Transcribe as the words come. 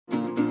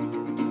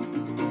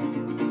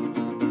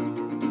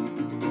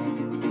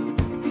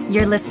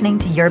You're listening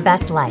to Your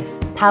Best Life,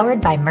 powered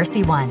by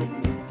Mercy One.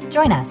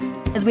 Join us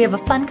as we have a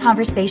fun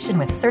conversation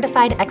with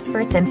certified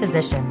experts and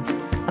physicians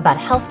about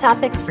health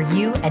topics for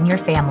you and your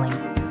family.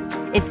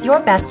 It's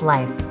Your Best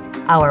Life,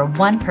 our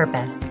one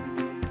purpose.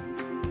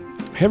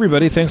 Hey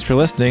everybody, thanks for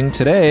listening.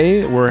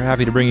 Today, we're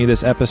happy to bring you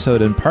this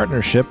episode in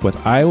partnership with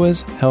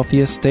Iowa's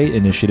Healthiest State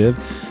Initiative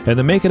and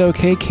the Make It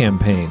Okay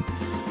campaign.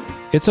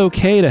 It's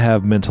okay to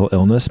have mental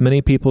illness.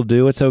 Many people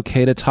do. It's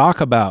okay to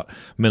talk about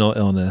mental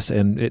illness,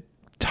 and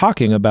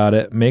talking about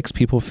it makes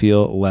people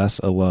feel less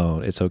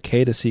alone. It's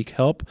okay to seek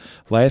help.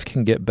 Life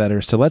can get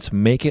better. So let's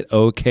make it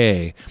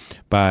okay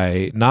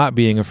by not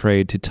being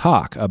afraid to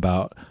talk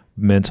about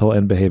mental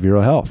and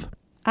behavioral health.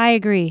 I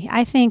agree.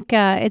 I think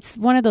it's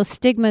one of those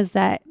stigmas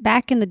that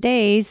back in the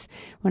days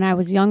when I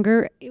was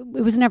younger, it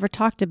was never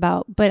talked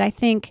about. But I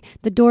think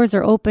the doors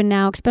are open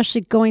now,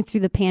 especially going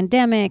through the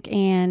pandemic.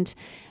 And,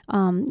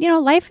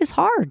 life is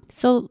hard.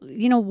 So,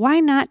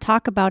 why not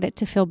talk about it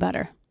to feel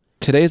better?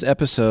 Today's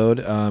episode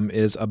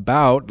is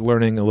about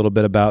learning a little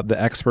bit about the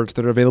experts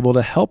that are available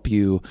to help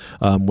you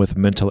with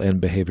mental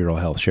and behavioral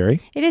health.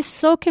 Sherry? It is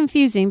so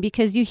confusing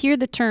because you hear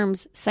the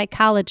terms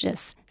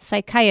psychologist,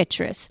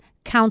 psychiatrist,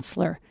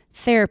 counselor,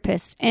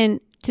 therapist, and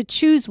to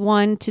choose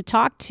one to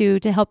talk to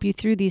help you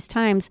through these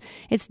times,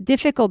 it's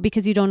difficult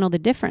because you don't know the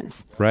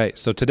difference. Right.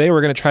 So today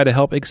we're going to try to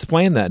help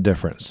explain that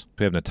difference.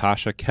 We have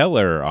Natasha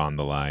Keller on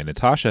the line.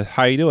 Natasha,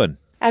 how are you doing?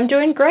 I'm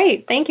doing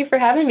great. Thank you for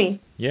having me.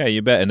 Yeah,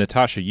 you bet. And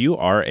Natasha, you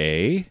are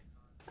I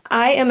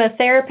am a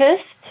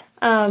therapist.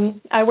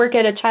 I work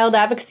at a child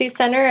advocacy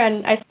center,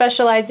 and I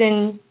specialize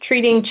in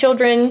treating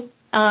children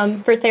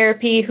for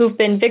therapy who've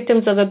been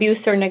victims of abuse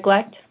or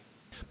neglect.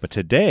 But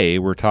today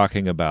we're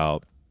talking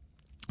about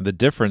the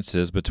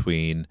differences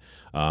between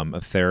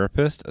a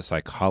therapist, a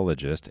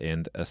psychologist,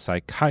 and a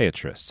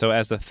psychiatrist. So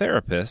as a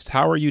therapist,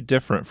 how are you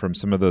different from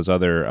some of those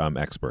other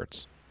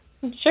experts?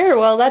 Sure.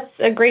 Well, that's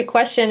a great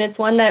question. It's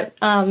one that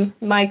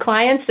my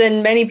clients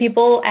and many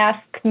people ask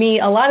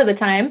me a lot of the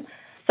time.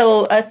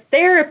 So a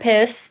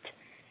therapist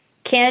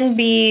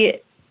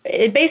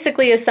it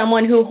basically is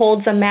someone who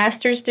holds a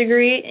master's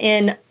degree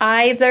in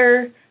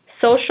either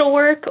social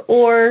work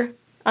or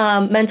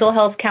mental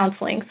health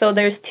counseling. So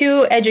there's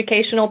two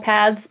educational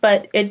paths,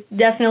 but it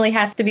definitely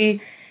has to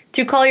be,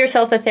 to call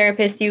yourself a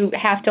therapist, you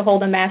have to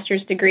hold a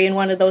master's degree in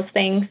one of those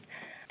things.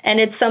 And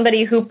it's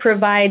somebody who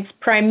provides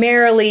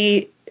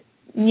primarily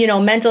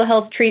mental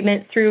health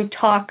treatment through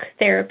talk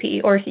therapy,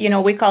 or,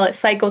 we call it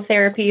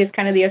psychotherapy is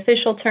kind of the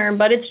official term,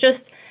 but it's just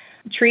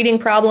treating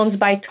problems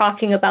by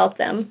talking about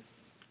them.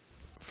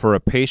 For a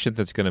patient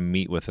that's going to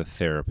meet with a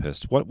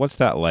therapist, what's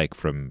that like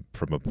from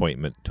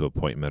appointment to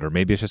appointment, or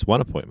maybe it's just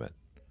one appointment?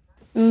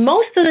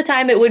 Most of the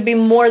time it would be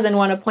more than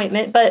one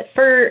appointment,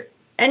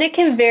 and it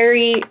can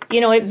vary,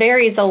 it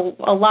varies a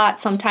lot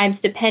sometimes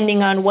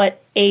depending on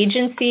what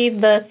agency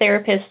the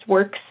therapist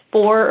works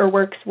for or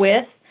works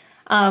with.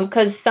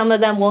 Because some of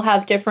them will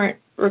have different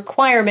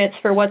requirements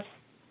for what's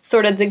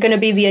sort of going to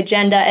be the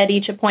agenda at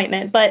each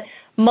appointment. But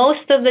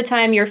most of the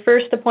time, your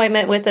first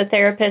appointment with a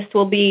therapist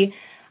will be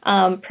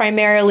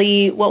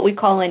primarily what we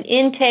call an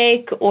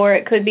intake, or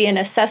it could be an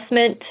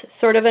assessment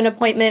sort of an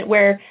appointment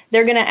where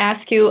they're going to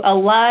ask you a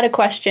lot of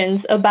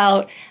questions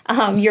about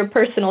your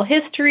personal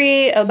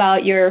history,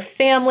 about your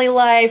family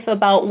life,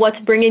 about what's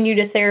bringing you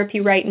to therapy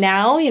right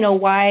now.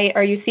 Why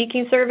are you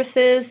seeking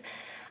services?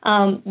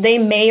 They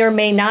may or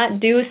may not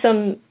do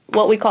some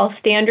what we call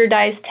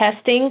standardized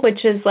testing,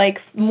 which is like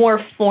more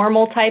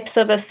formal types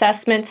of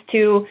assessments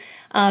to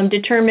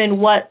determine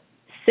what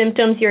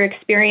symptoms you're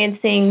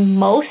experiencing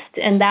most,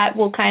 and that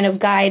will kind of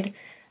guide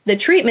the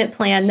treatment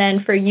plan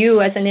then for you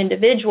as an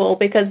individual,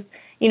 because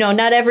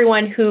not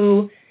everyone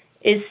who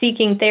is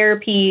seeking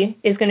therapy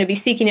is going to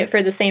be seeking it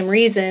for the same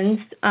reasons,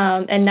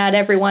 and not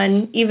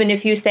everyone, even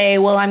if you say,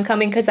 well, I'm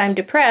coming because I'm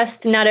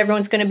depressed, not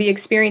everyone's going to be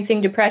experiencing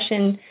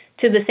depression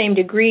to the same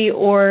degree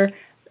or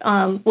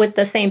with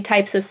the same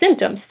types of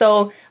symptoms.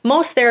 So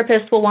most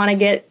therapists will want to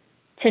get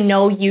to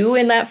know you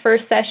in that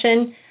first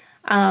session.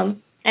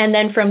 And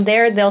then from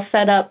there, they'll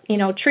set up,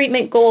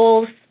 treatment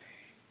goals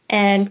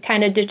and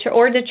kind of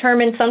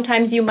determine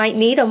sometimes you might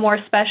need a more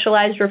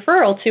specialized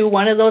referral to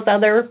one of those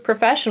other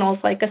professionals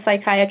like a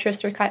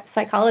psychiatrist or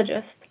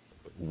psychologist.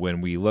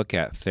 When we look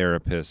at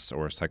therapists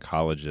or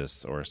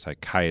psychologists or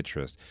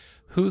psychiatrists,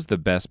 who's the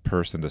best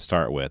person to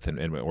start with,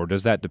 or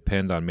does that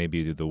depend on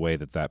maybe the way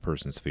that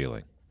person's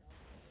feeling?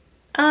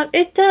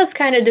 It does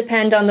kind of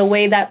depend on the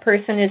way that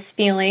person is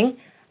feeling.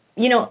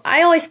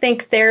 I always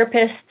think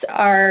therapists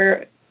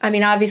are,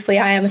 obviously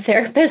I am a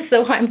therapist,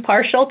 so I'm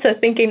partial to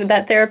thinking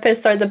that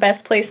therapists are the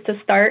best place to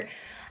start.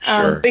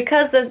 Sure.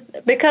 Because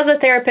a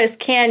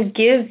therapist can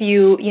give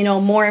you,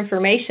 more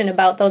information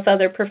about those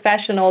other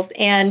professionals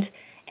and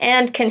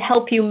can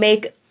help you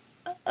make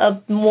a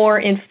more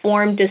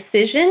informed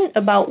decision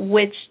about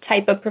which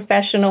type of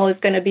professional is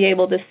going to be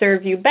able to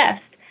serve you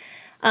best.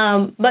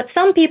 But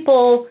some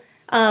people,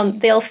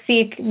 they'll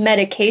seek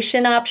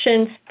medication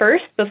options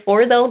first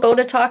before they'll go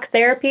to talk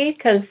therapy,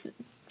 because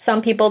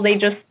some people,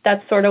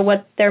 that's sort of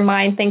what their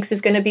mind thinks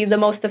is going to be the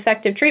most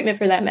effective treatment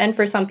for them. And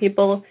for some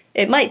people,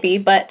 it might be.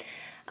 But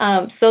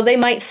so they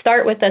might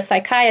start with a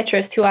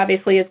psychiatrist who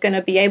obviously is going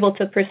to be able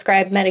to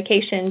prescribe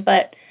medication.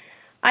 But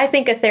I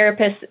think a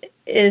therapist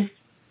is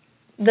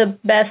the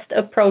best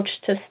approach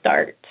to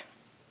start.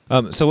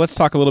 So let's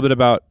talk a little bit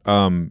about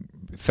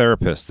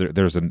therapists.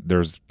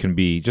 There's can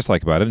be, just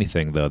like about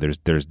anything though,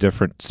 there's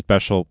different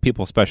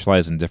people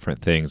specialize in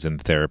different things in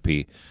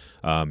therapy.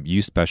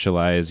 You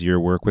specialize your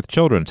work with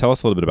children. Tell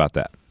us a little bit about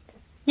that.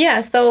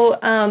 Yeah, so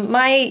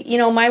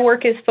my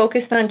work is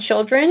focused on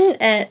children,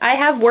 and I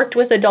have worked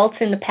with adults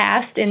in the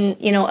past in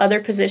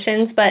other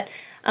positions, but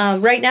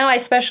right now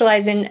I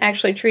specialize in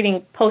actually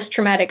treating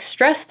post-traumatic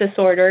stress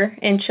disorder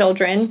in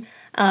children,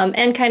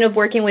 and kind of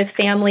working with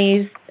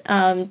families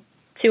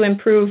to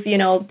improve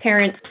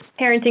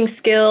parenting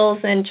skills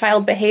and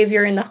child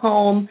behavior in the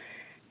home,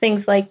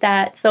 things like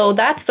that. So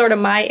that's sort of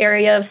my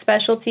area of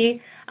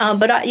specialty.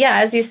 But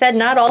as you said,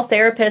 not all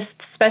therapists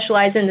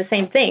specialize in the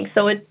same thing.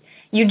 So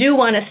you do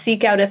want to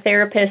seek out a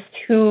therapist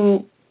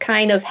who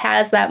kind of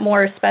has that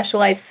more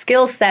specialized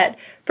skill set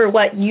for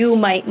what you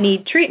might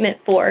need treatment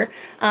for.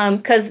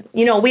 Because,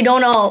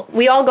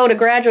 we all go to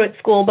graduate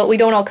school, but we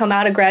don't all come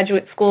out of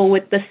graduate school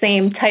with the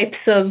same types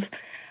of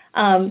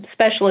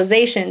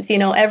specializations.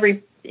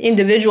 Every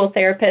individual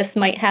therapist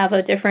might have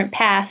a different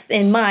path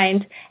in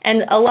mind.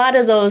 And a lot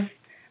of those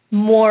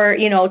more,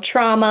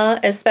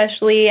 trauma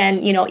especially,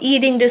 and,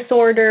 eating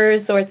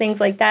disorders or things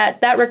like that,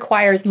 that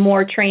requires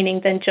more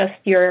training than just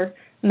your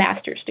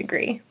master's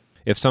degree.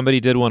 If somebody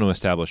did want to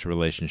establish a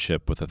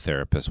relationship with a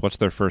therapist, what's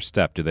their first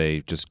step? Do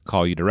they just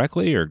call you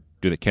directly, or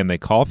can they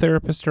call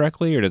therapists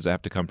directly, or does it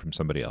have to come from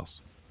somebody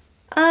else?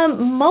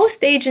 Most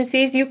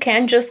agencies, you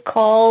can just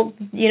call,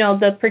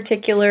 the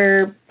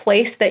particular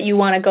place that you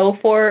want to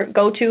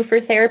go to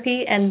for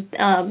therapy, and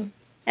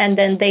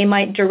then they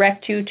might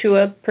direct you to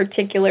a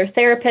particular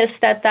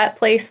therapist at that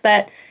place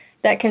that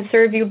can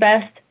serve you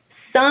best.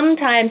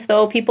 Sometimes,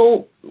 though,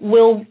 people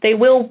will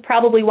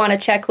probably want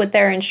to check with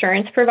their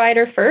insurance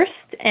provider first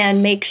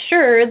and make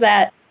sure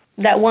that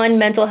one,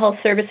 mental health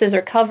services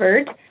are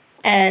covered,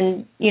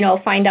 and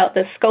find out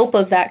the scope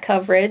of that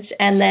coverage.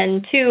 And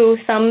then two,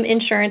 some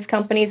insurance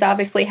companies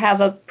obviously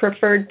have a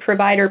preferred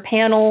provider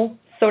panel,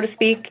 so to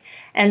speak,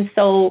 and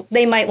so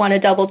they might want to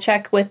double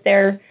check with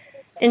their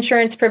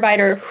insurance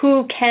provider,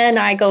 who can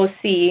I go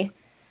see?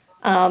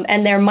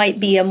 And there might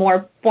be a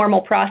more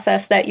formal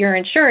process that your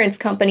insurance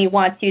company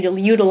wants you to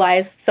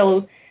utilize.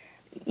 So,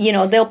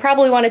 they'll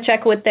probably want to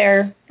check with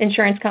their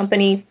insurance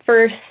company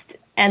first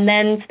and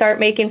then start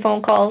making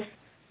phone calls.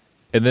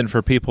 And then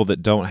for people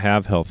that don't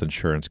have health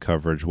insurance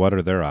coverage, what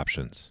are their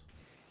options?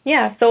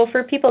 Yeah, so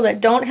for people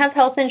that don't have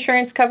health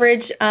insurance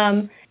coverage,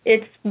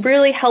 it's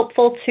really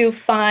helpful to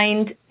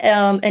find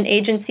an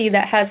agency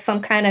that has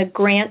some kind of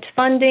grant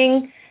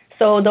funding.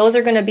 So those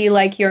are going to be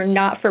like your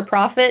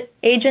not-for-profit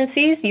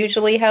agencies,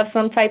 usually have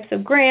some types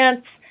of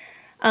grants.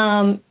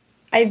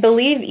 I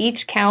believe each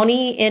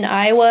county in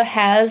Iowa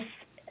has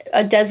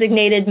a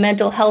designated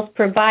mental health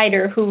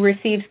provider who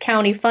receives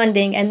county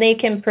funding, and they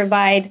can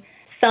provide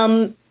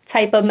some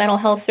type of mental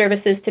health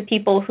services to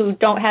people who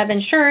don't have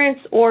insurance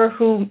or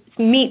who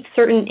meet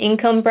certain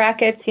income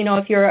brackets,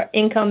 if your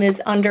income is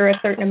under a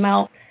certain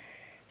amount.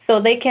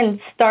 So they can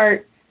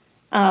start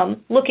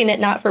looking at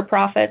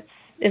not-for-profits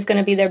is going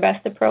to be their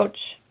best approach.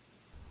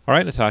 All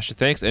right, Natasha,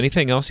 thanks.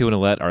 Anything else you want to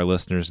let our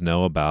listeners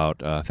know about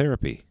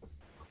therapy?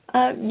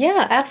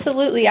 Yeah,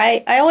 absolutely.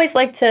 I always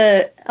like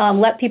to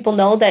let people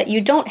know that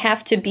you don't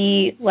have to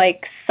be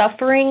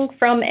suffering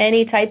from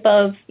any type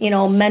of,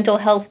 mental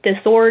health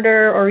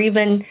disorder or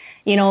even,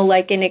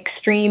 an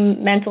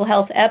extreme mental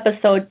health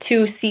episode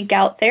to seek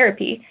out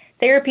therapy.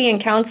 Therapy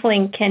and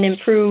counseling can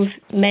improve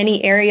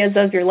many areas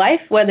of your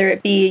life, whether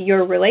it be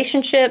your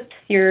relationships,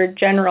 your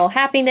general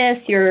happiness,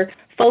 your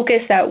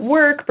focus at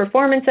work,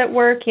 performance at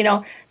work.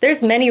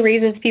 There's many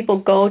reasons people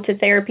go to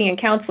therapy and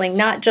counseling,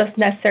 not just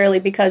necessarily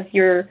because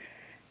you're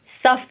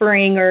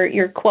suffering or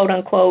you're quote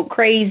unquote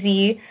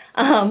crazy.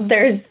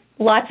 There's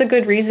lots of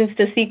good reasons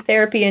to seek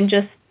therapy and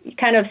just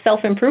kind of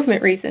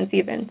self-improvement reasons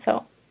even.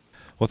 So,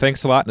 well,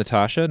 thanks a lot,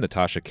 Natasha.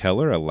 Natasha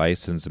Keller, a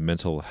licensed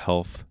mental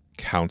health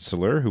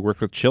counselor who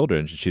worked with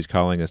children. She's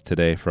calling us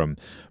today from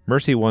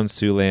Mercy One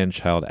Siouxland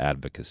Child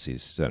Advocacy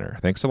Center.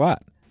 Thanks a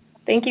lot.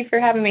 Thank you for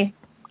having me.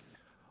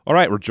 All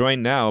right, we're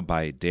joined now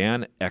by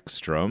Dan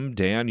Ekstrom.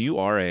 Dan, you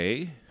are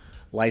a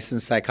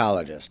licensed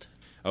psychologist.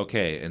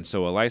 Okay, and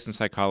so a licensed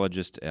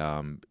psychologist,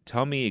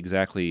 tell me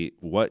exactly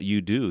what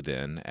you do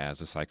then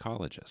as a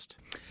psychologist.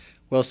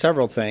 Well,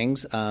 several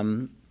things.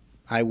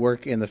 I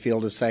work in the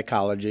field of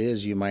psychology,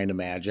 as you might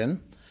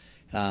imagine.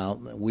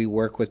 We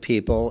work with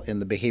people in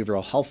the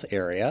behavioral health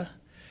area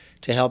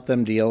to help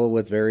them deal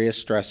with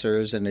various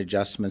stressors and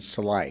adjustments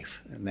to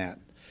life. And that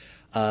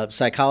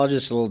psychology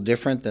is a little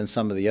different than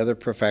some of the other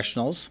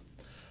professionals.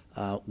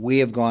 We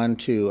have gone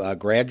to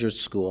graduate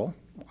school.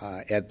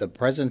 At the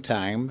present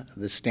time,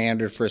 the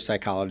standard for a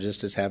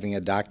psychologist is having a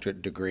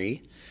doctorate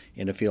degree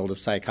in a field of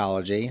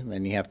psychology.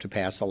 Then you have to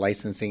pass a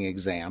licensing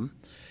exam.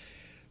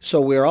 So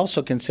we're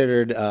also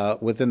considered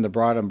within the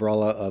broad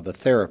umbrella of a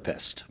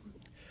therapist.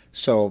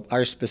 So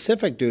our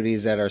specific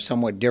duties that are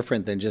somewhat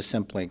different than just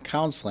simply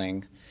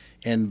counseling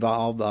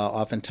involve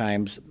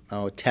oftentimes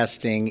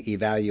testing,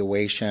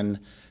 evaluation,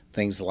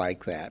 things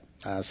like that.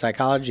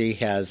 Psychology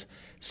has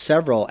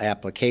several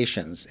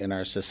applications in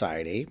our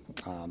society.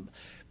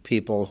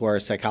 People who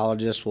are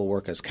psychologists will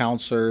work as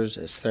counselors,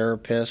 as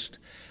therapists.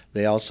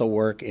 They also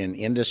work in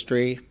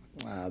industry.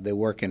 They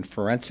work in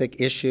forensic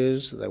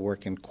issues. They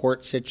work in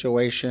court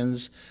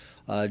situations.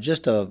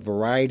 Just a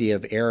variety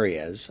of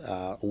areas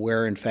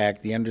where, in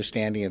fact, the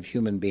understanding of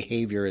human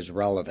behavior is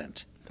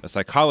relevant. A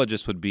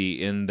psychologist would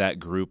be in that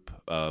group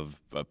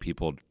of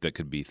people that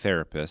could be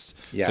therapists.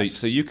 Yes.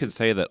 So you could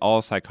say that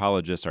all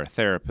psychologists are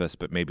therapists,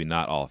 but maybe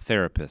not all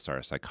therapists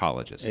are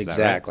psychologists. Is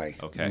Exactly.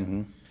 that right? Okay.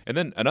 Mm-hmm. And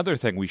then another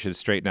thing we should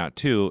straighten out,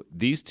 too,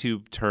 these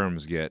two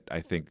terms get, I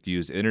think,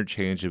 used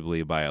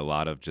interchangeably by a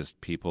lot of just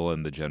people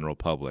in the general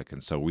public.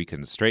 And so we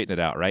can straighten it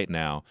out right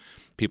now.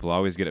 People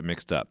always get it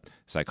mixed up.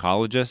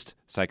 Psychologist,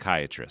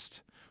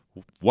 psychiatrist.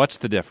 What's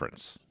the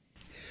difference?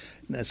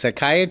 A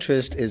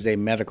psychiatrist is a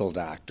medical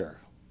doctor.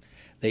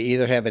 They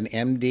either have an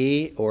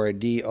MD or a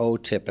DO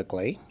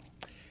typically,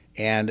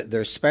 and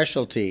their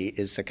specialty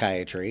is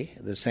psychiatry,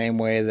 the same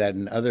way that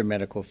in other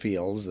medical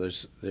fields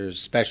there's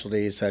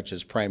specialties such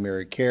as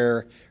primary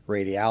care,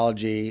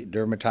 radiology,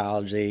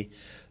 dermatology,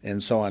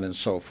 and so on and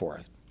so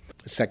forth.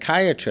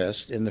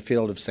 Psychiatrists in the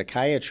field of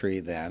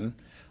psychiatry then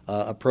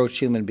approach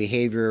human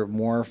behavior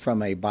more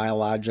from a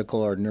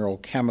biological or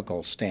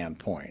neurochemical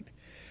standpoint.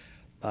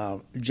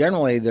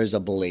 Generally, there's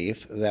a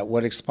belief that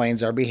what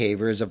explains our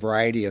behavior is a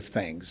variety of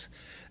things.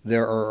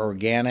 There are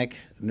organic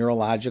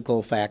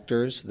neurological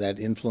factors that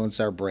influence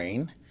our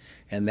brain,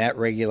 and that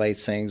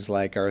regulates things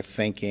like our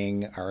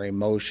thinking, our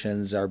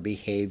emotions, our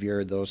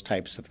behavior, those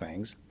types of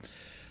things.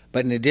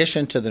 But in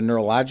addition to the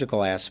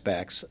neurological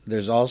aspects,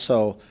 there's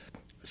also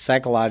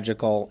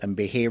psychological and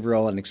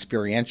behavioral and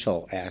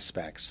experiential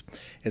aspects.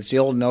 It's the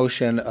old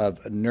notion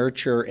of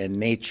nurture and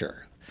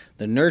nature.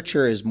 The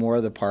nurture is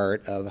more the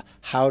part of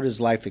how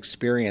does life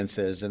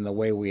experiences and the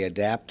way we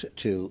adapt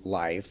to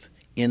life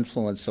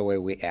influence the way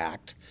we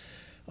act.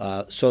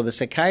 So the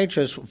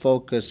psychiatrists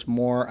focus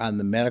more on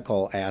the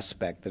medical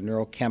aspect, the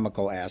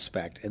neurochemical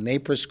aspect, and they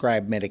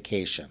prescribe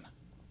medication.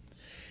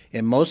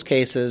 In most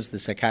cases, the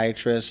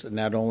psychiatrists,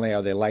 not only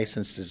are they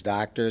licensed as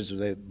doctors,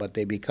 but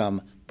they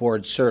become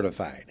board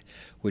certified,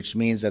 which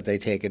means that they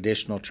take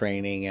additional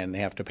training and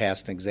have to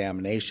pass an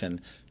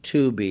examination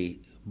to be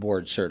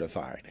board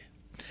certified.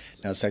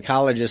 Now,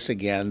 psychologists,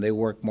 again, they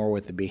work more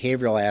with the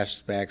behavioral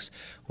aspects,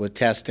 with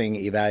testing,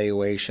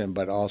 evaluation,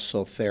 but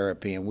also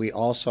therapy, and we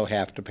also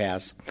have to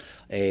pass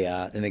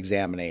an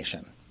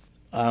examination.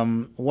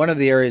 One of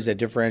the areas that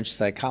differentiates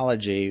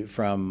psychology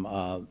from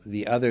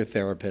the other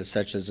therapists,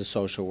 such as the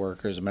social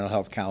workers, mental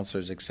health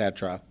counselors,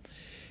 etc.,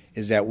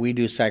 is that we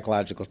do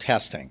psychological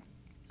testing.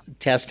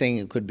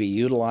 Testing could be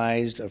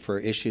utilized for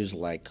issues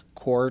like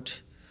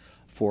court,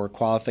 for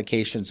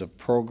qualifications of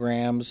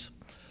programs.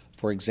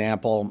 For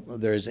example,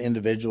 there's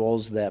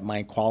individuals that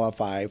might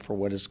qualify for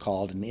what is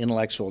called an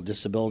intellectual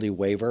disability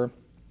waiver.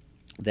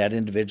 That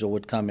individual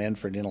would come in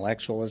for an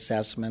intellectual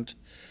assessment.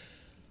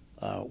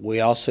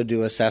 We also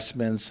do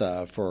assessments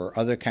for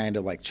other kind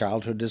of like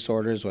childhood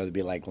disorders, whether it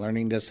be like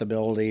learning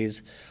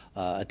disabilities,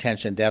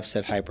 attention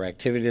deficit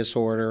hyperactivity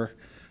disorder,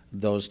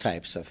 those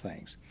types of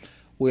things.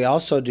 We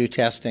also do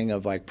testing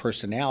of like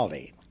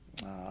personality.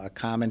 A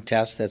common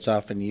test that's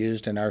often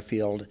used in our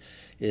field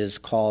is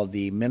called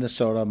the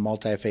Minnesota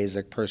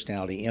Multiphasic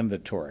Personality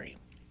Inventory.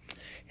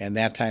 And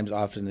that times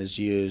often is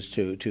used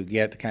to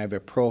get kind of a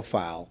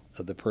profile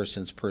of the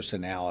person's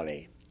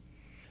personality.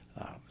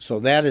 So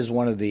that is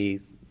one of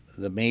the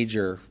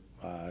major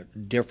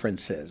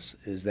differences,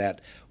 is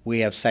that we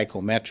have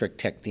psychometric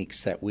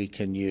techniques that we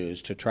can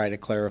use to try to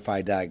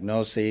clarify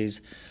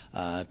diagnoses,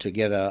 to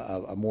get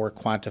a more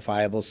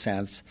quantifiable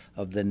sense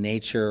of the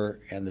nature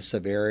and the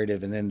severity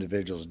of an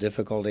individual's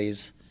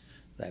difficulties,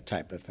 that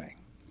type of thing.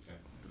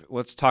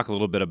 Let's talk a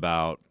little bit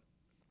about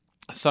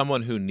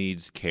someone who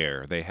needs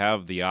care. They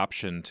have the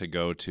option to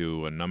go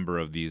to a number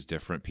of these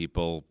different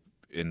people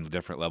in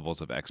different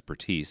levels of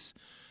expertise.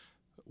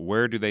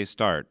 Where do they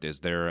start?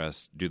 If they're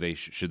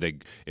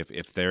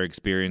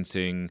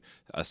experiencing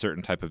a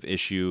certain type of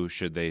issue,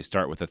 should they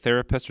start with a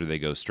therapist, or do they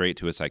go straight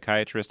to a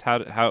psychiatrist?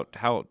 How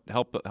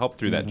help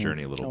through that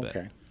journey a little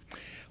bit?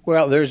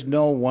 Well, there's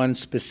no one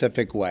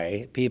specific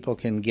way. People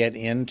can get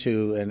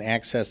into and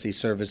access these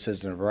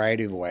services in a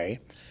variety of ways.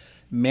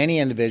 Many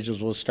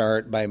individuals will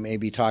start by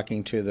maybe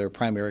talking to their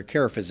primary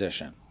care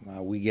physician.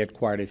 We get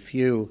quite a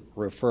few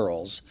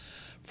referrals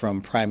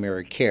from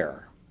primary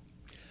care.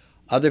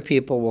 Other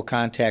people will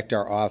contact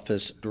our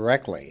office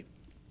directly.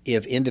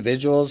 If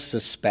individuals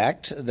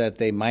suspect that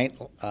they might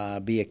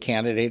be a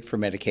candidate for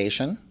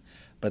medication,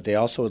 but they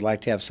also would like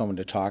to have someone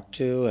to talk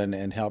to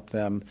and help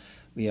them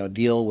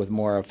deal with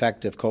more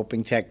effective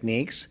coping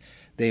techniques,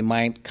 they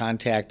might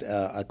contact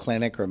a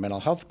clinic or a mental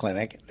health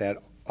clinic that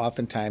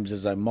oftentimes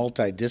is a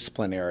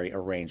multidisciplinary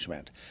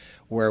arrangement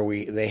where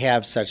they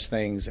have such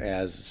things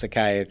as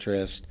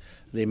psychiatrists.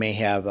 They may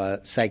have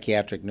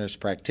psychiatric nurse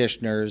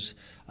practitioners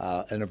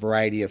and a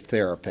variety of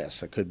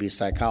therapists. It could be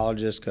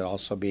psychologists, could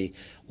also be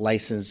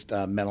licensed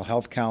mental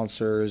health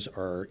counselors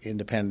or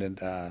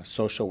independent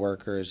social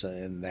workers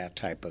and that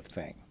type of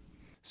thing.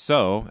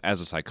 So,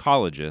 as a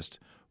psychologist,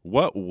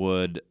 what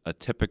would a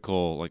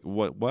typical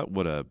what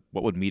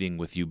would meeting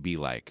with you be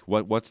like?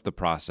 What's the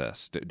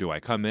process? Do I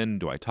come in?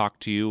 Do I talk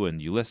to you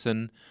and you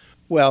listen?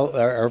 Well,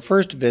 our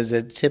first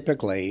visit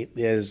typically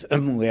is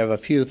we have a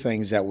few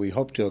things that we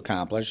hope to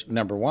accomplish.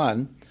 Number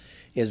one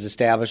is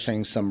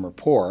establishing some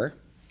rapport.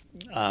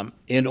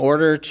 In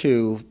order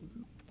to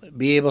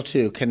be able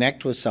to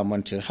connect with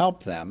someone to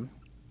help them,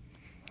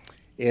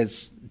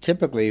 it's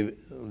typically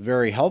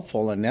very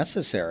helpful and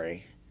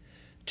necessary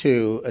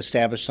to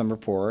establish some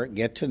rapport,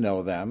 get to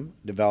know them,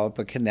 develop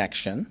a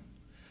connection,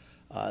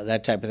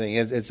 that type of thing.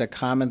 It's a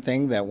common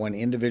thing that when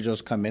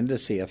individuals come in to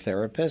see a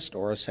therapist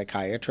or a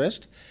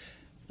psychiatrist,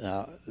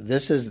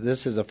 this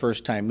is a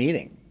first-time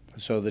meeting,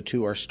 so the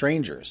two are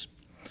strangers.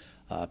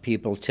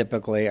 People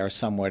typically are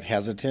somewhat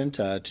hesitant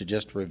to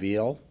just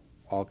reveal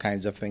all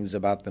kinds of things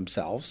about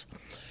themselves.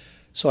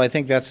 So I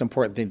think that's an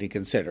important thing to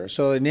consider.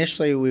 So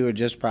initially we would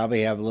just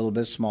probably have a little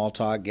bit of small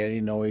talk, getting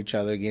to know each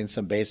other, getting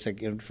some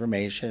basic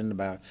information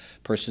about a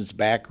person's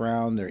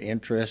background, their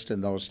interest,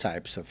 and those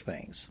types of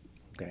things.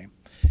 Okay.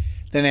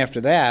 Then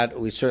after that,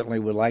 we certainly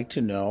would like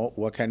to know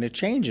what kind of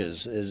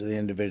changes is the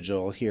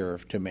individual here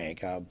to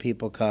make.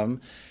 People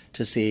come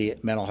to see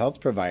mental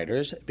health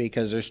providers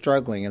because they're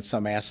struggling in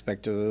some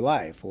aspect of their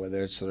life,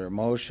 whether it's their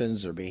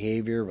emotions, their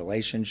behavior,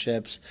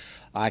 relationships,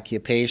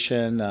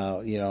 occupation,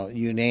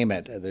 you name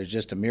it. There's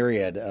just a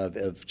myriad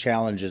of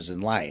challenges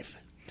in life.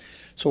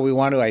 So we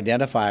want to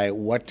identify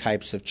what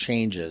types of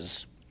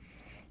changes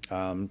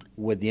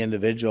with the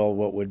individual,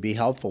 what would be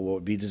helpful, what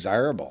would be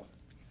desirable.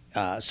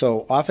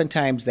 So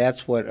oftentimes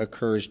that's what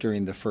occurs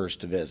during the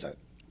first visit.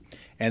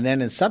 And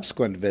then in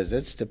subsequent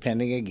visits,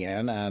 depending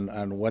again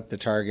on what the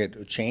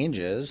target change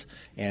is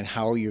and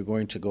how you're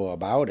going to go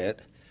about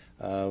it,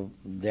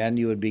 then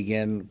you would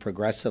begin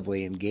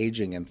progressively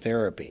engaging in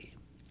therapy.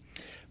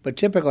 But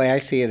typically I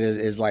see it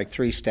as like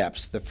 3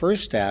 steps. The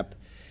first step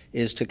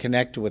is to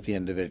connect with the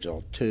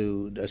individual,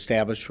 to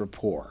establish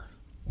rapport.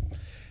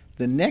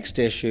 The next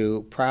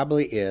issue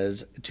probably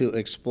is to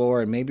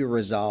explore and maybe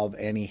resolve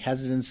any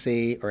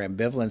hesitancy or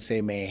ambivalence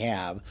they may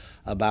have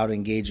about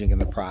engaging in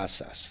the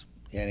process,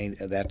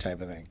 that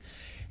type of thing.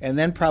 And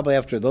then probably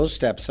after those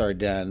steps are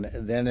done,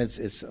 then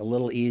it's a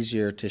little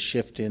easier to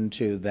shift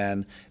into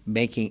then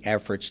making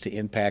efforts to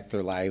impact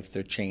their life,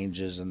 their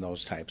changes, and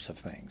those types of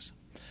things.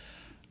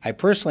 I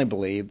personally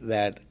believe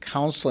that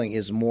counseling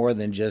is more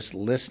than just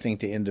listening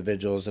to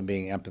individuals and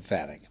being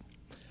empathetic.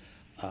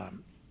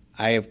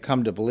 I have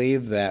come to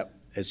believe that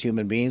as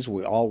human beings,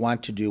 we all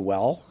want to do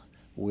well.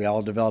 We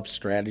all develop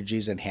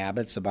strategies and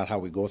habits about how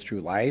we go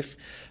through life,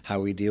 how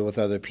we deal with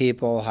other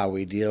people, how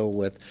we deal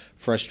with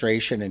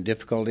frustration and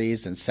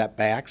difficulties and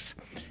setbacks.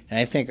 And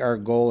I think our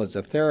goal as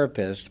a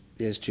therapist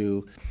is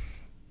to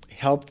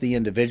help the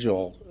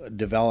individual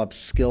develop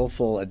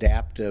skillful,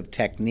 adaptive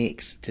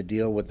techniques to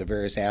deal with the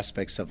various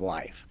aspects of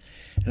life.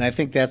 And I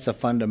think that's a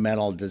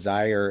fundamental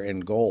desire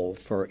and goal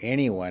for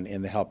anyone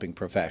in the helping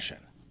profession.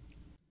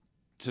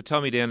 So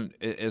tell me, Dan,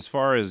 as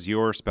far as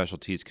your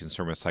specialty is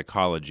concerned with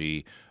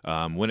psychology,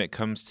 when it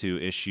comes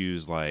to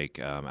issues like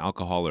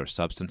alcohol or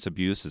substance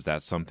abuse, is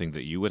that something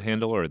that you would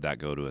handle, or would that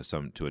go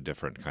to a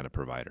different kind of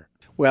provider?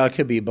 Well, it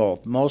could be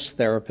both. Most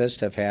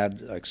therapists have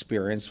had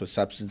experience with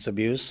substance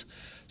abuse,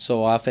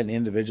 so often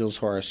individuals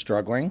who are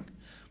struggling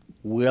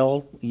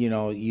will,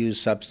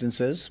 use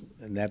substances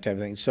and that type of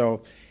thing.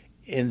 So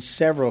in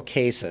several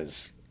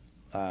cases,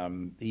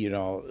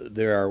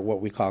 there are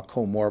what we call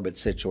comorbid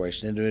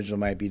situations. An individual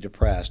might be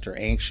depressed or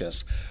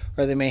anxious,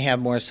 or they may have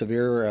more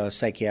severe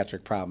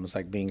psychiatric problems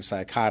like being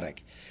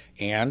psychotic.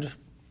 And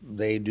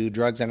they do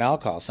drugs and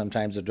alcohol.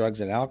 Sometimes the drugs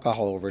and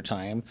alcohol over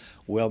time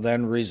will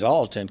then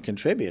result and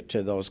contribute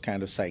to those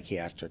kind of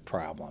psychiatric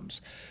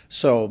problems.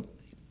 So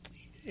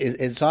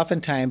it's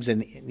oftentimes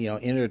an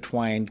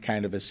intertwined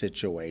kind of a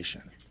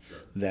situation,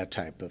 that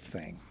type of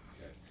thing.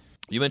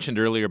 You mentioned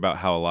earlier about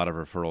how a lot of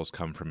referrals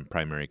come from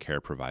primary care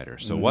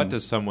providers. So what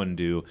does someone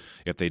do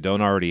if they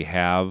don't already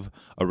have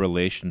a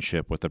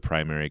relationship with a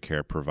primary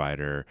care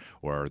provider,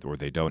 or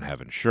they don't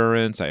have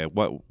insurance?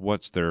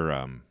 What's their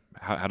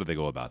how do they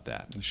go about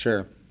that?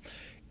 Sure.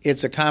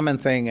 It's a common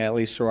thing, at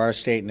least through our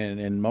state and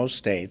in most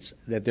states,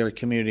 that there are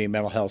community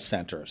mental health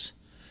centers.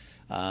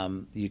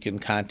 You can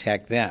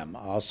contact them.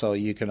 Also,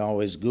 you can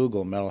always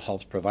Google mental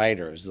health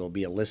providers. There'll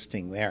be a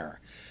listing there.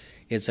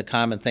 It's a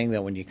common thing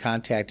that when you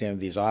contact any of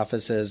these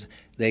offices,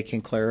 they can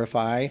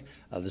clarify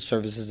the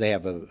services they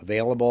have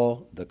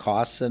available, the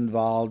costs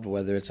involved,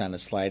 whether it's on a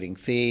sliding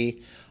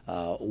fee,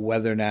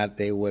 whether or not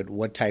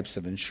what types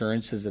of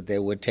insurances that they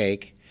would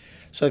take.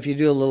 So if you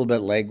do a little bit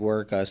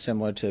legwork,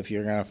 similar to if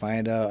you're going to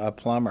find a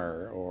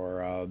plumber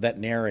or a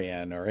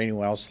veterinarian or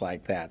anyone else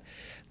like that,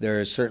 there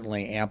is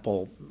certainly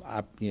ample,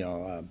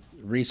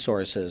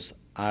 resources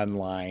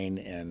online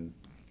and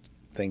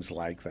things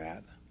like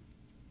that.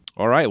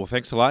 All right. Well,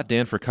 thanks a lot,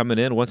 Dan, for coming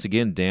in. Once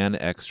again, Dan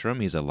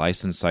Ekstrom. He's a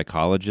licensed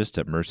psychologist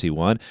at Mercy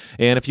One.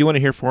 And if you want to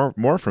hear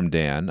more from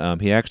Dan,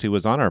 he actually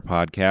was on our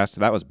podcast.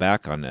 That was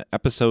back on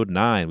episode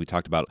 9. We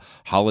talked about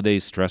holiday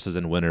stresses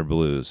and winter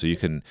blues. So you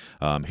can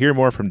hear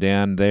more from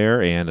Dan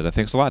there. And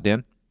thanks a lot,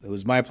 Dan. It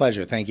was my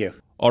pleasure. Thank you.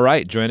 All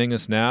right. Joining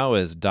us now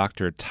is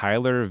Dr.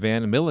 Tyler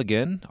Van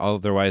Milligan,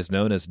 otherwise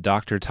known as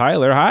Dr.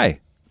 Tyler. Hi.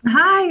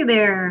 Hi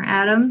there,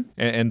 Adam.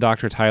 And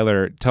Dr.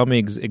 Tyler, tell me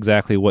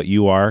exactly what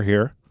you are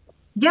here.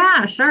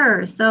 Yeah,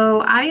 sure.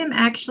 So I am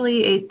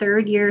actually a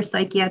third-year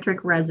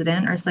psychiatric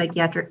resident or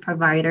psychiatric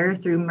provider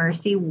through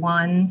Mercy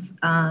One's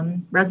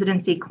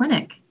residency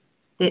clinic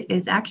that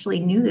is actually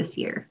new this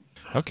year.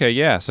 Okay,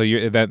 yeah. So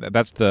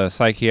that's the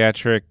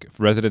psychiatric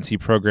residency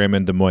program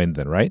in Des Moines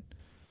then, right?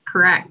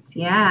 Correct,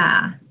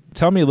 yeah.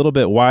 Tell me a little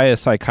bit why a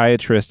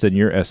psychiatrist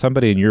and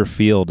somebody in your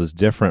field is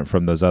different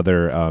from those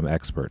other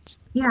experts.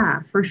 Yeah,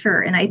 for sure.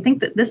 And I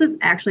think that this is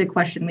actually a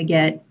question we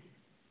get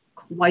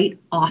quite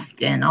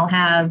often. I'll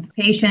have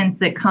patients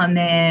that come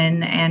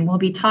in and we'll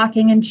be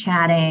talking and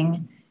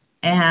chatting.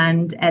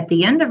 And at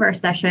the end of our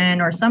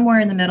session or somewhere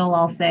in the middle,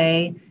 I'll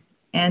say,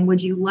 and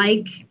would you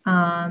like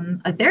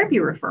a therapy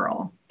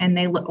referral? And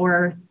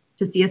or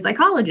to see a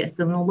psychologist?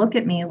 And they'll look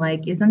at me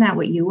like, isn't that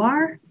what you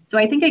are? So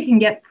I think it can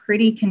get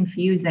pretty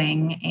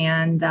confusing.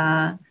 And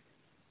I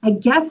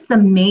guess the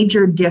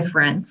major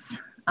difference,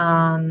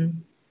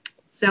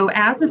 so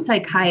as a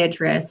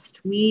psychiatrist,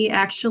 we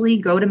actually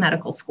go to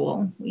medical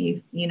school.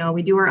 We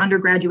do our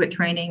undergraduate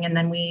training, and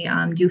then we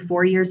do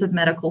 4 years of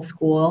medical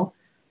school.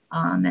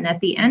 And at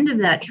the end of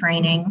that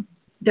training,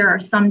 there are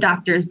some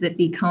doctors that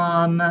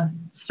become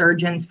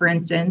surgeons, for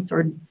instance,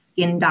 or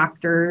skin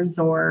doctors,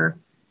 or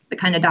the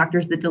kind of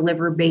doctors that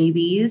deliver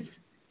babies.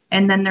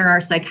 And then there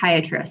are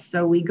psychiatrists.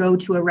 So we go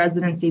to a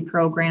residency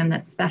program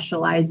that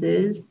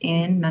specializes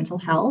in mental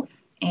health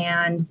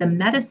and the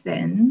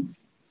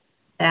medicines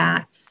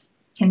that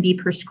can be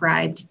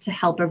prescribed to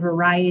help a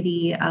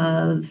variety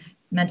of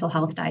mental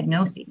health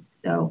diagnoses.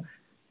 So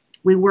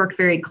we work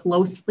very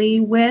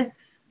closely with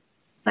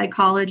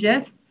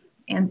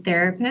psychologists and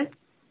therapists,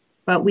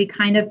 but we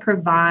kind of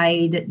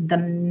provide the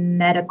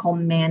medical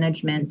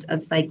management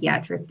of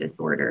psychiatric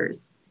disorders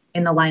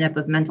in the lineup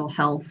of mental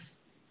health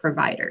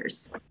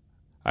providers.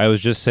 I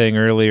was just saying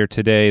earlier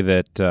today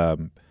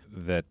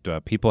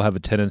that people have a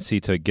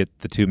tendency to get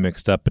the two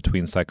mixed up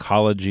between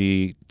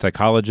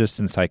psychologists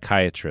and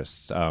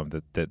psychiatrists.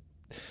 That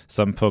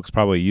some folks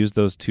probably use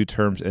those two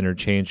terms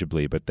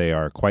interchangeably, but they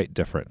are quite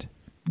different.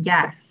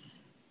 Yes,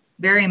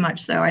 very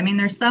much so. I mean,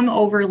 there's some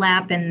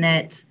overlap in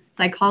that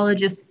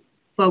psychologists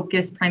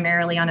focus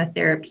primarily on a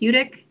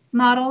therapeutic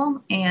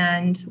model.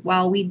 And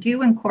while we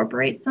do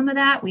incorporate some of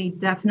that, we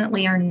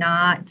definitely are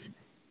not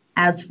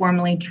as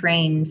formally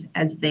trained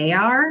as they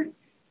are.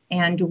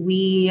 And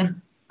we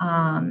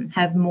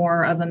have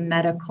more of a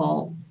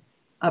medical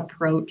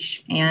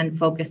approach and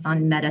focus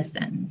on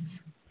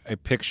medicines. I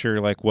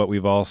picture like what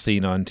we've all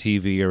seen on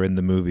TV or in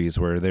the movies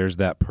where there's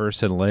that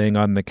person laying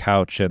on the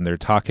couch and they're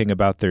talking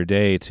about their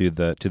day to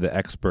the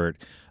expert.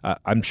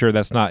 I'm sure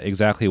that's not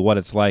exactly what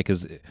it's like.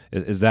 Is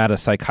that a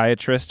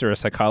psychiatrist or a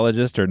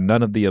psychologist or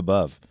none of the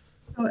above?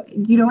 So,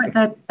 you know what,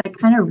 that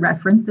kind of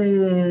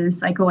references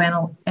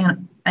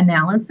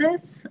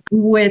psychoanalysis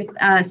with,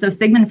 so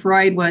Sigmund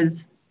Freud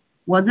was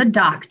a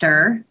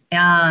doctor,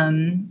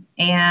 and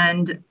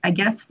I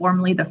guess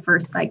formerly the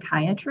first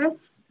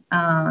psychiatrist,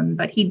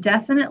 but he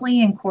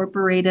definitely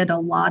incorporated a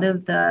lot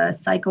of the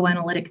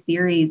psychoanalytic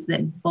theories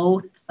that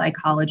both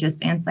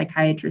psychologists and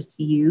psychiatrists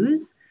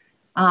use.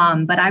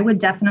 But I would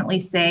definitely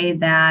say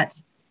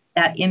that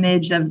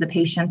image of the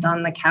patient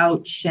on the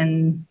couch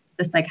and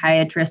the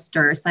psychiatrist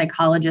or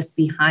psychologist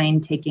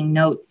behind taking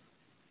notes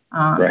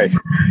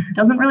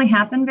doesn't really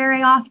happen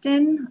very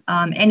often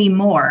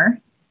anymore.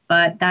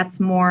 But that's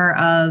more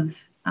of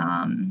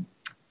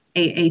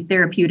a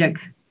therapeutic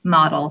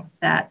model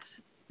that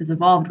has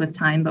evolved with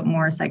time, but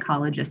more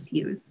psychologists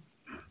use.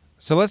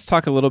 So let's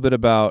talk a little bit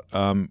about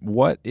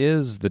what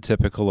is the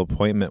typical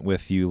appointment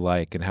with you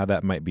like and how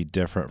that might be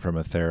different from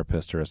a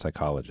therapist or a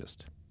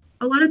psychologist.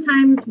 A lot of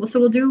times,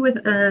 we'll do with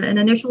an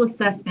initial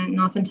assessment, and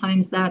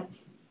oftentimes that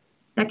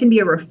can be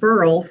a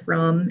referral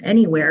from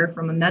anywhere,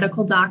 from a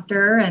medical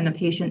doctor and a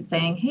patient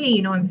saying, hey,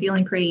 I'm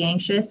feeling pretty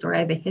anxious, or I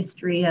have a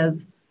history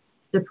of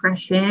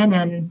depression,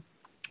 and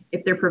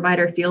if their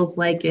provider feels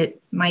like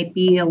it might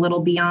be a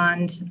little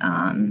beyond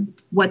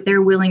what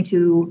they're willing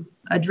to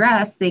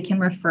address, they can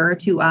refer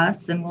to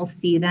us and we'll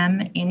see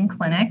them in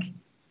clinic.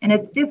 And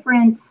it's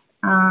different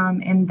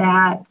in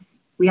that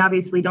we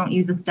obviously don't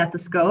use a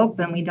stethoscope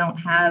and we don't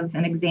have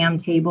an exam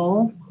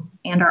table,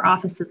 and our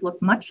offices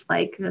look much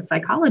like a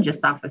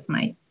psychologist's office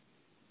might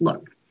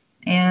look.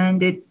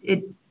 And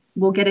it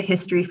will get a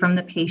history from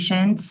the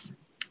patient,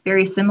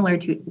 very similar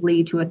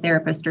to a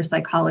therapist or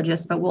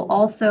psychologist, but we'll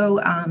also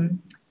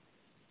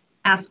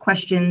ask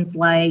questions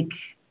like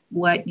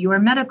what your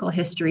medical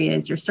history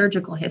is, your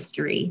surgical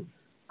history,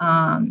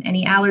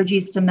 any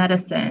allergies to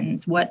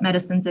medicines, what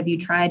medicines have you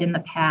tried in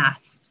the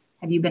past,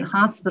 Have you been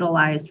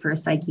hospitalized for a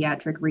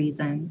psychiatric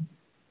reason?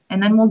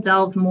 And then we'll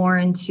delve more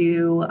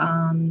into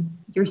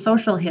your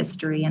social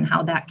history and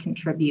how that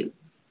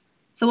contributes.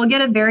 So we'll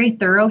get a very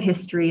thorough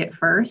history at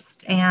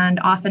first, and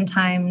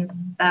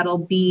oftentimes that'll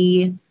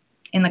be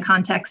in the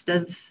context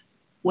of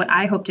what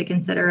I hope to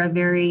consider a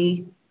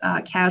very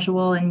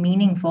casual and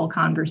meaningful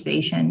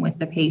conversation with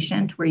the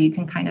patient, where you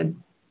can kind of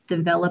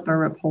develop a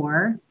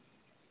rapport,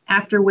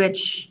 after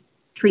which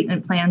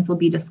treatment plans will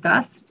be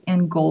discussed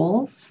and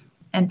goals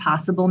and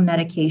possible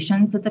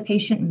medications that the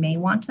patient may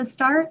want to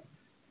start.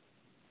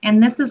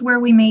 And this is where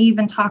we may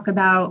even talk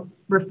about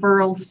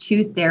referrals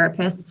to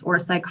therapists or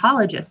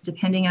psychologists,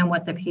 depending on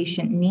what the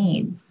patient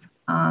needs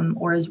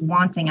or is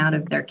wanting out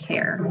of their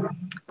care.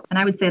 And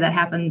I would say that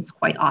happens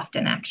quite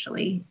often,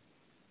 actually.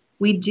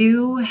 We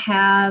do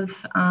have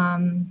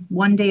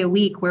 1 day a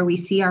week where we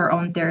see our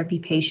own therapy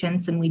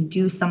patients, and we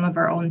do some of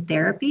our own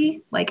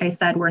therapy. Like I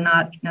said, we're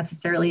not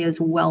necessarily as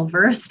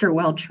well-versed or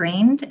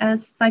well-trained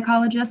as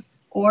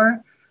psychologists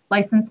or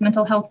licensed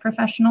mental health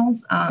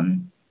professionals,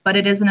 but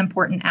it is an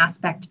important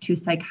aspect to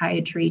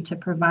psychiatry to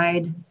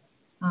provide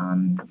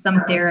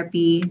some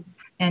therapy.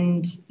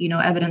 And,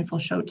 evidence will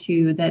show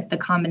too that the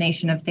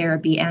combination of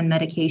therapy and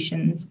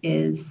medications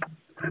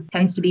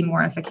tends to be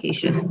more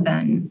efficacious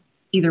than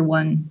either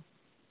one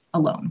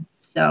alone.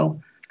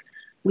 So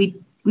we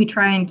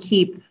try and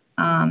keep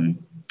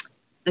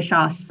the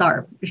saw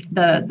sharp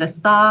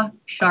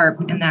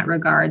in that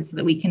regard, so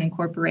that we can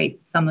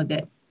incorporate some of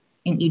it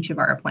in each of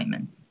our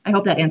appointments. I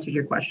hope that answers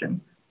your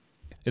question.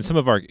 In some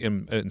of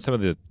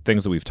the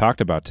things that we've talked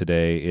about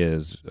today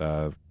is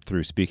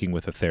through speaking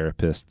with a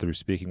therapist, through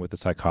speaking with a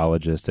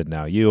psychologist, and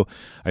now you,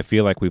 I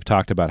feel like we've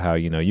talked about how,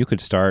 you could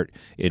start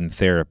in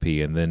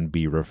therapy and then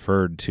be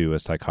referred to a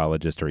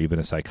psychologist or even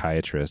a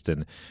psychiatrist.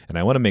 And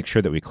I want to make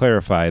sure that we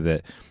clarify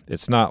that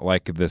it's not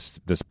like this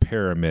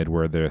pyramid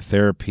where the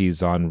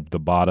therapy's on the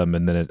bottom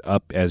and then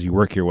as you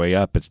work your way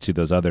up, it's to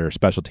those other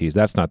specialties.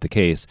 That's not the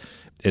case.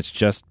 It's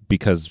just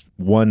because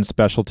one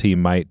specialty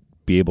might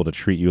be able to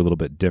treat you a little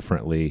bit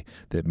differently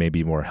that may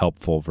be more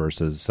helpful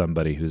versus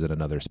somebody who's in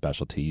another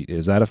specialty.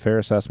 Is that a fair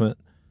assessment?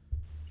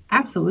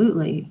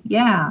 Absolutely.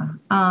 Yeah.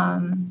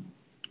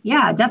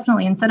 Yeah,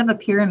 definitely. Instead of a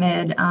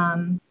pyramid,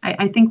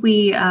 I think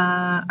we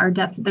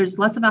there's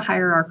less of a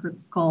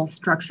hierarchical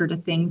structure to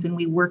things, and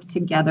we work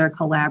together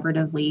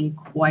collaboratively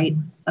quite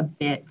a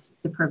bit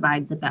to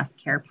provide the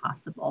best care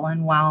possible.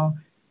 And while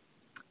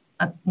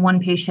one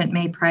patient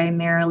may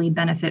primarily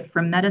benefit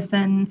from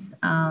medicines,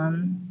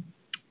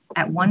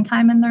 at one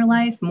time in their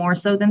life, more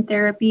so than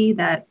therapy,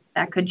 that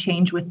could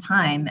change with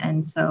time.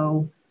 And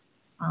so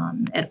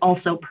it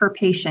also per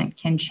patient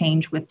can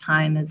change with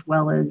time, as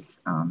well as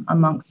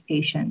amongst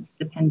patients,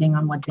 depending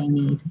on what they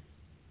need.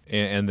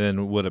 And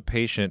then would a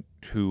patient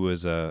who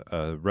is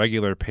a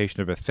regular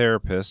patient of a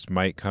therapist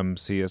might come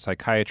see a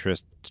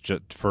psychiatrist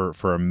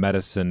for a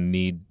medicine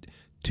need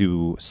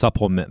to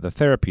supplement the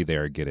therapy they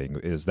are getting?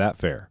 Is that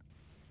fair?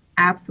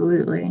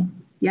 Absolutely.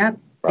 Yep.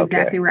 Okay.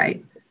 Exactly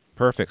right.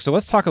 Perfect. So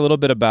let's talk a little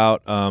bit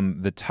about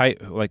the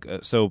type,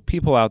 so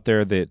people out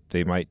there that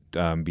they might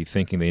be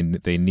thinking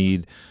they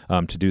need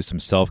to do some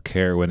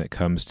self-care when it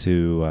comes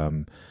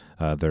to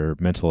their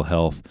mental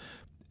health.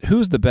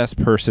 Who's the best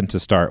person to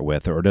start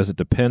with, or does it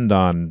depend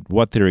on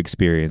what they're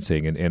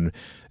experiencing? And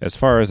as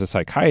far as a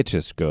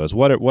psychiatrist goes,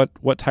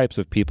 what types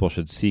of people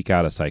should seek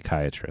out a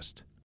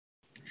psychiatrist?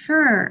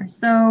 Sure.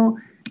 So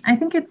I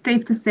think it's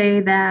safe to say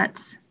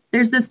that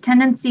there's this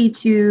tendency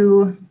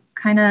to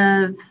kind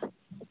of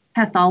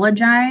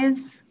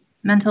pathologize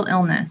mental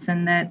illness,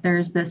 and that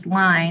there's this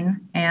line,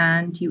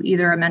 and you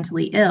either are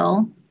mentally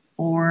ill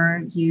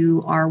or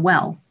you are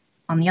well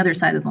on the other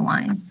side of the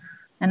line.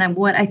 And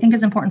what I think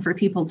is important for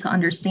people to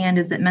understand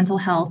is that mental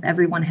health,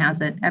 everyone has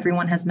it.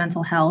 Everyone has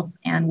mental health,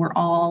 and we're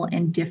all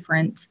in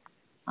different,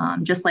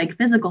 just like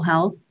physical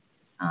health,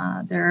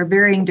 there are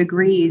varying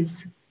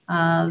degrees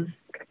of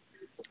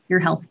your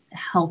health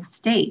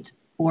state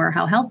or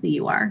how healthy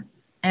you are.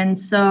 And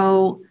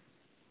so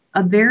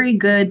a very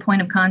good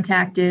point of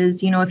contact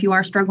is, if you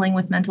are struggling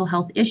with mental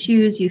health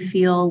issues, you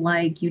feel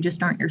like you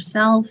just aren't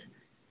yourself,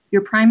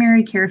 your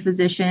primary care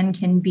physician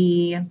can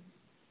be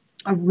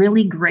a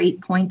really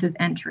great point of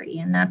entry.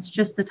 And that's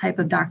just the type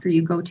of doctor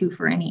you go to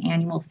for any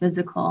annual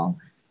physical.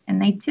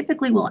 And they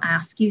typically will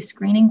ask you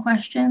screening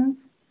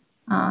questions,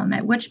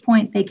 at which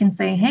point they can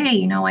say,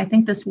 hey, I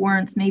think this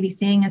warrants maybe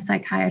seeing a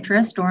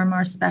psychiatrist or a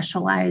more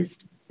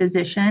specialized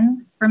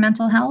physician for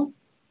mental health.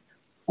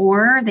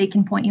 Or they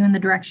can point you in the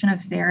direction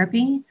of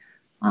therapy,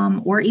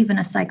 or even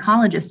a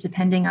psychologist,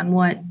 depending on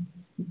what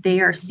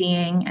they are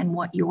seeing and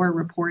what you're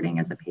reporting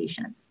as a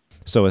patient.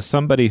 So as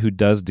somebody who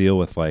does deal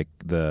with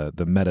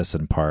the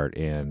medicine part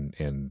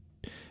and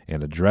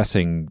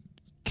addressing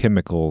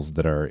chemicals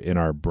that are in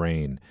our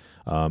brain,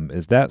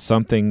 is that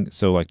something,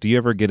 so do you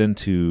ever get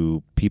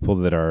into people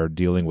that are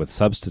dealing with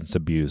substance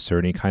abuse or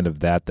any kind of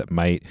that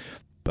might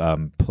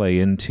play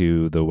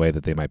into the way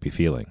that they might be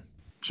feeling?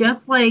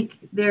 Just like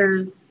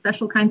there's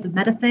special kinds of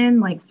medicine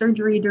like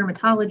surgery,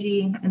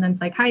 dermatology, and then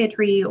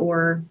psychiatry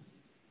or,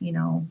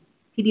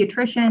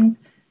 pediatricians,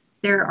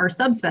 there are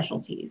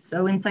subspecialties.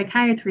 So in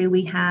psychiatry,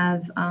 we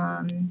have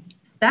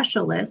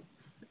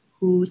specialists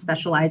who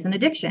specialize in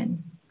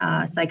addiction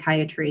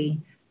psychiatry.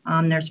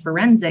 There's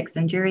forensics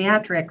and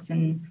geriatrics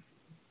and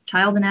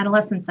child and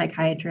adolescent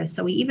psychiatrists.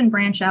 So we even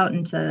branch out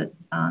into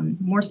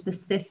more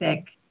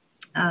specific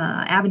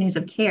avenues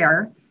of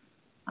care.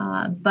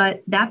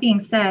 But that being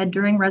said,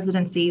 during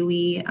residency,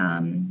 we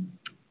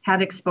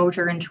have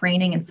exposure and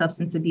training in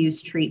substance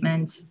abuse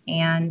treatment.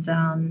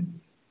 And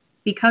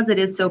because it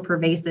is so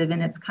pervasive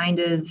and it's kind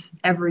of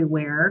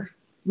everywhere,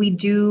 we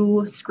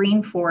do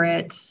screen for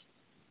it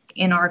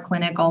in our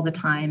clinic all the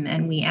time.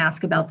 And we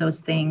ask about those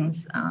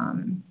things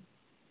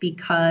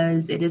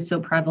because it is so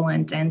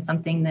prevalent and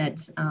something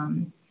that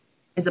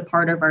is a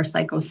part of our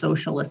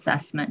psychosocial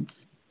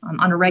assessment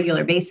on a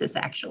regular basis,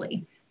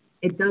 actually.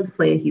 It does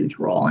play a huge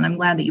role, and I'm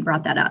glad that you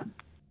brought that up.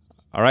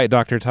 All right,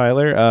 Dr.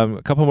 Tyler,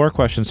 a couple more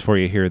questions for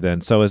you here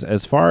then. So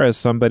as far as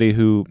somebody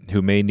who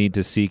may need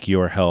to seek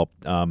your help,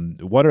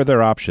 what are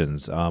their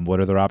options? What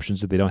are their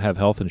options if they don't have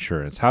health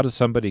insurance? How does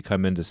somebody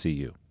come in to see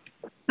you?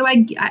 So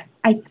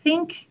I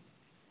think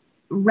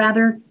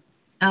rather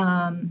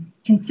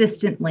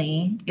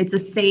consistently, it's a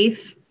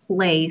safe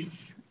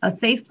place. A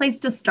safe place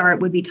to start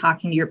would be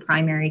talking to your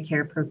primary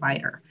care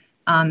provider.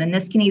 And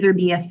this can either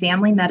be a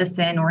family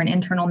medicine or an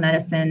internal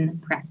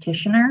medicine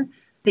practitioner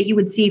that you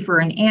would see for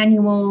an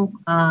annual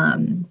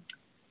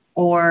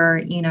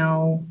or,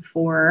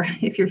 for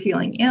if you're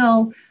feeling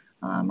ill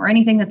or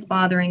anything that's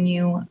bothering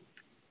you.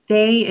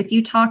 If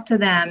you talk to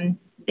them,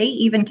 they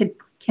even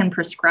can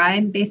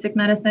prescribe basic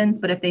medicines,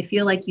 but if they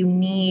feel like you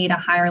need a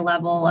higher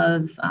level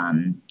of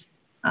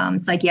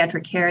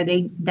psychiatric care,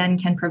 they then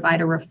can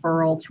provide a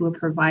referral to a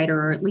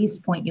provider or at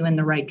least point you in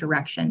the right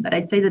direction. But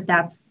I'd say that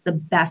that's the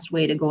best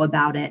way to go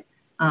about it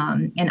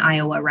in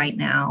Iowa right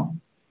now.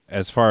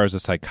 As far as a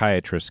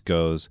psychiatrist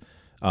goes,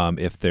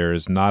 if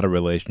there's not a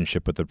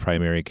relationship with the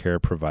primary care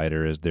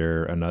provider, is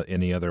there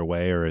any other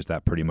way, or is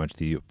that pretty much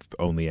the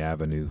only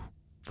avenue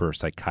for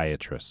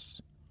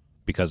psychiatrists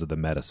because of the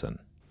medicine?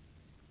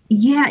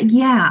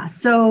 Yeah.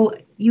 So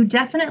you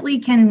definitely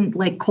can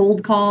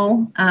cold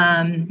call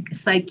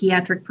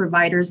psychiatric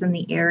providers in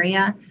the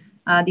area.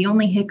 The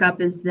only hiccup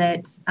is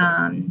that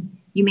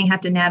you may have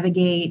to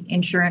navigate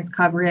insurance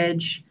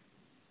coverage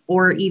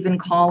or even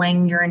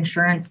calling your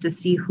insurance to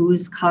see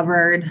who's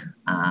covered.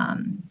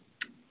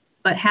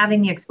 But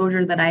having the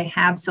exposure that I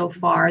have so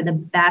far, the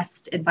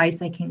best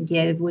advice I can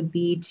give would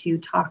be to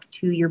talk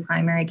to your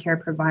primary care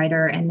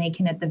provider, and they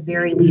can, at the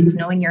very least,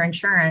 knowing your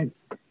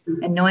insurance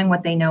and knowing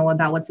what they know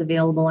about what's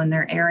available in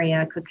their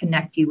area, could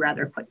connect you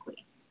rather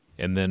quickly.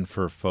 And then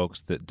for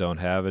folks that don't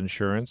have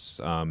insurance,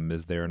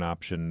 is there an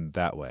option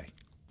that way?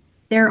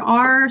 There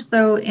are.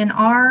 So in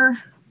our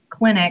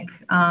clinic,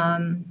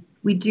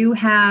 we do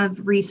have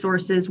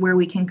resources where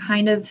we can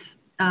kind of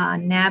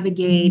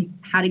navigate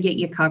how to get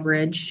you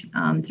coverage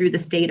through the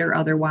state or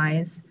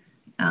otherwise.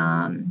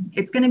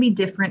 It's going to be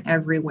different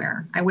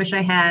everywhere. I wish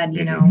I had,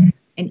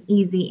 an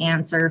easy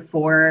answer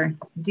for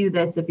do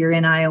this if you're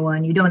in Iowa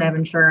and you don't have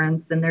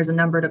insurance and there's a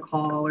number to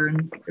call or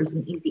there's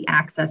an easy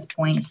access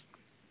point.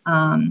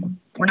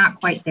 We're not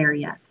quite there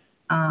yet,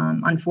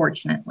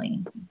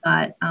 unfortunately,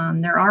 but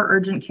there are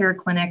urgent care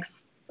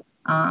clinics.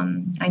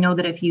 I know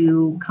that if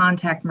you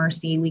contact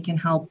Mercy, we can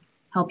help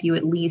you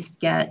at least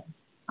get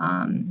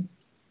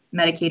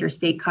Medicaid or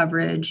state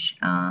coverage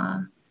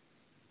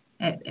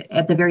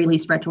at the very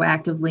least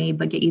retroactively,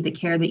 but get you the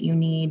care that you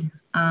need.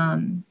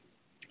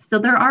 So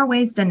there are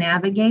ways to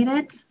navigate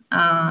it.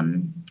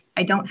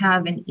 I don't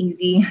have an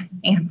easy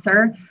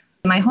answer.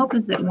 My hope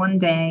is that one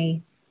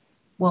day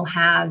we'll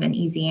have an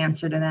easy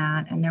answer to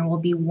that, and there will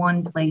be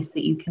one place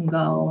that you can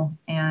go,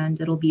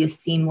 and it'll be a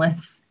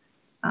seamless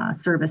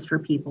service for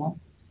people.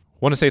 I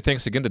want to say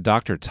thanks again to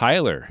Dr.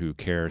 Tyler, who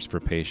cares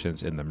for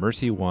patients in the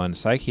Mercy One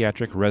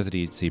Psychiatric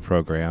Residency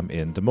Program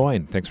in Des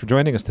Moines. Thanks for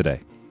joining us today.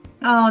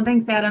 Oh,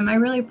 thanks, Adam. I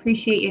really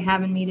appreciate you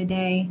having me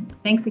today.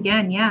 Thanks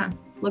again. Yeah.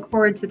 Look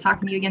forward to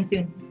talking to you again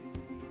soon.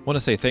 I want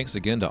to say thanks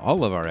again to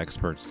all of our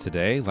experts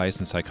today,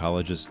 licensed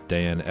psychologist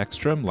Dan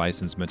Ekstrom,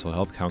 licensed mental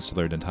health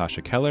counselor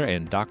Natasha Keller,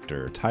 and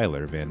Dr.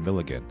 Tyler Van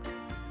Milligan.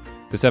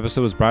 This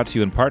episode was brought to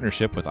you in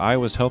partnership with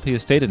Iowa's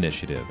Healthiest State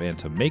Initiative and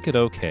to Make It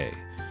Okay.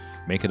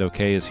 Make It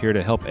Okay is here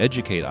to help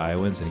educate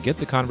Iowans and get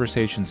the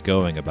conversations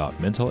going about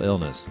mental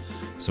illness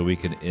so we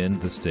can end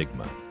the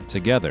stigma.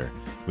 Together,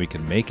 we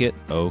can make it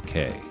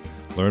okay.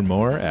 Learn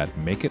more at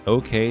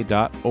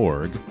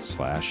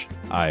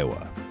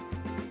makeitok.org/Iowa.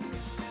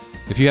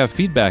 If you have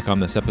feedback on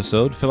this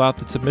episode, fill out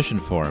the submission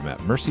form at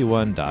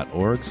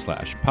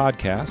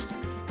mercyone.org/podcast,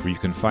 where you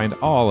can find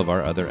all of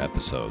our other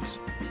episodes,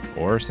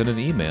 or send an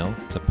email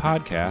to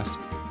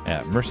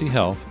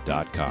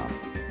podcast@mercyhealth.com.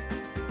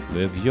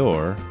 Live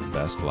your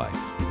best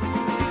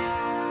life.